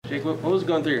Jake, what was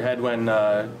going through your head when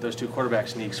those two quarterback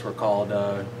sneaks were called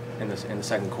in the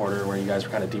second quarter, where you guys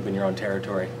were kind of deep in your own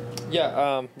territory?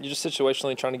 Yeah, you're just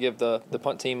situationally trying to give the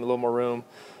punt team a little more room,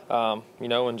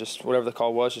 and just whatever the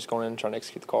call was, just going in and trying to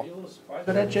execute the call. Were you a little surprised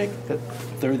by that, Jake? That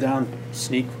third down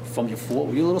sneak from your 4?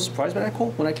 Were you a little surprised by that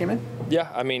call when I came in? Yeah,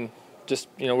 I mean, just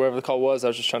whatever the call was, I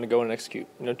was just trying to go in and execute,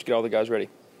 to get all the guys ready.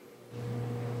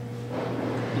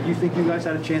 Did you think you guys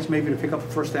had a chance maybe to pick up a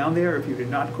first down there if you did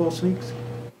not call sneaks?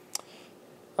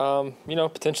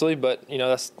 Potentially, but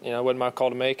that's wasn't my call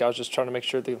to make. I was just trying to make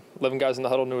sure the 11 guys in the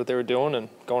huddle knew what they were doing and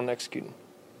going and executing.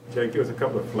 Jake, there was a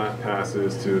couple of flat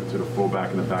passes to the fullback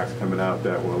and the backs coming out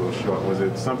that were a little short. Was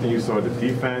it something you saw in the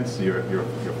defense, your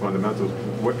fundamentals?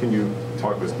 What can you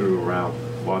talk us through around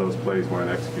why those plays weren't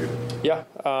executed? Yeah,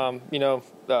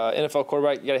 NFL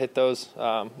quarterback, you got to hit those.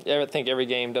 I think every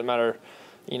game, doesn't matter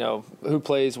who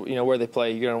plays, where they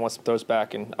play, you're going to want some throws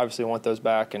back, and obviously want those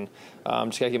back, and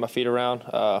just got to get my feet around,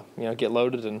 get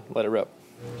loaded and let it rip.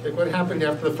 Jake, what happened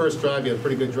after the first drive? You had a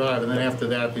pretty good drive, and then after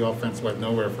that, the offense went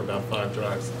nowhere for about 5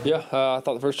 drives. Yeah, I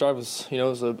thought the first drive was,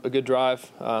 was a good drive.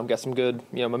 Got some good,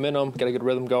 momentum, got a good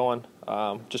rhythm going.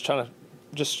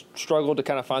 Just struggled to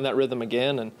kind of find that rhythm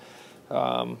again, and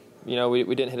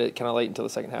we didn't hit it kind of late until the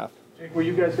second half. Jake, were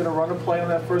you guys going to run a play on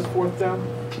that first fourth down?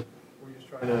 Were you just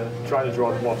trying to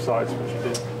draw them off sides, which you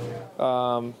did?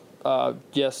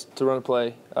 Yes, to run a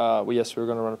play. Yes, we were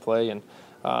going to run a play, and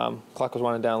clock was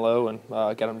winding down low, and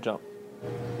got him to jump.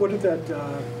 What did that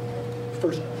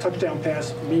first touchdown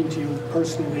pass mean to you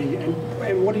personally,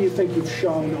 and what do you think you've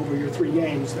shown over your 3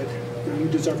 games that you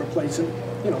deserve a place in,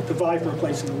 to vie for a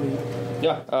place in the league?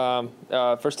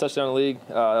 Yeah, first touchdown in the league.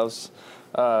 That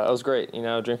was great.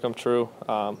 Dream come true.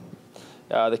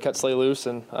 They cut Slay loose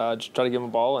and just tried to give him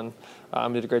a ball, and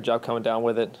did a great job coming down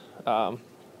with it.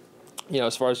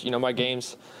 As far as my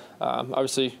games,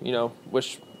 obviously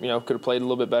wish could have played a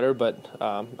little bit better, but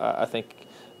I think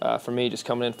for me, just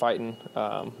coming in fighting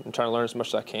and trying to learn as much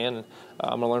as I can, and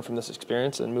I'm gonna learn from this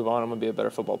experience and move on. I'm gonna be a better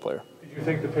football player. Did you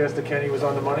think the pass to Kenny was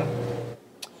on the money?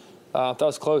 That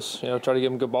was close. Try to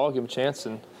give him a good ball, give him a chance,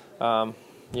 and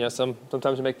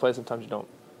sometimes you make plays, sometimes you don't.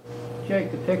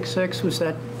 Jake, the pick six, was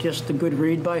that just a good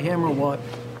read by him or what?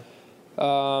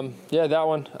 Yeah, that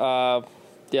one.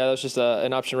 That was just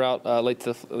an option route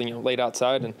late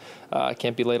outside, and I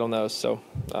can't be late on those. So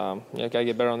gotta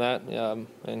get better on that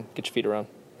and get your feet around.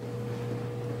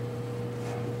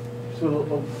 So a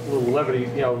little levity.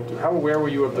 How aware were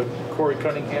you of the Corey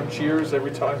Cunningham cheers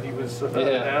every time he was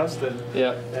announced?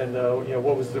 And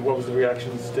what was the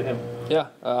reactions to him? Yeah,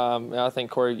 I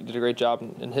think Corey did a great job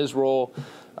in his role.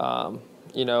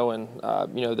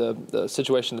 The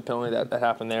situation, the penalty that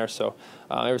happened there. So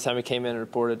every time he came in and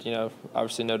reported,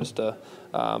 obviously noticed a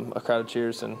crowd of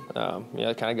cheers, and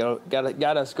kind of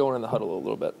got us going in the huddle a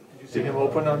little bit. Did you see him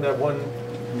open on that one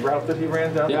route that he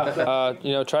ran down?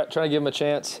 Yeah, trying to give him a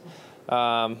chance.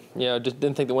 Just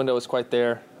didn't think the window was quite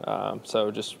there.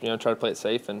 So just try to play it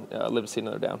safe and live to see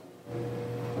another down.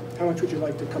 How much would you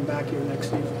like to come back here next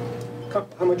season?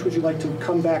 How much would you like to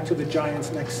come back to the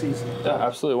Giants next season? Yeah,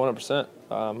 absolutely, 100%.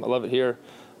 I love it here.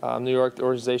 New York, the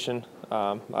organization.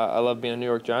 I love being a New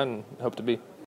York Giant and hope to be.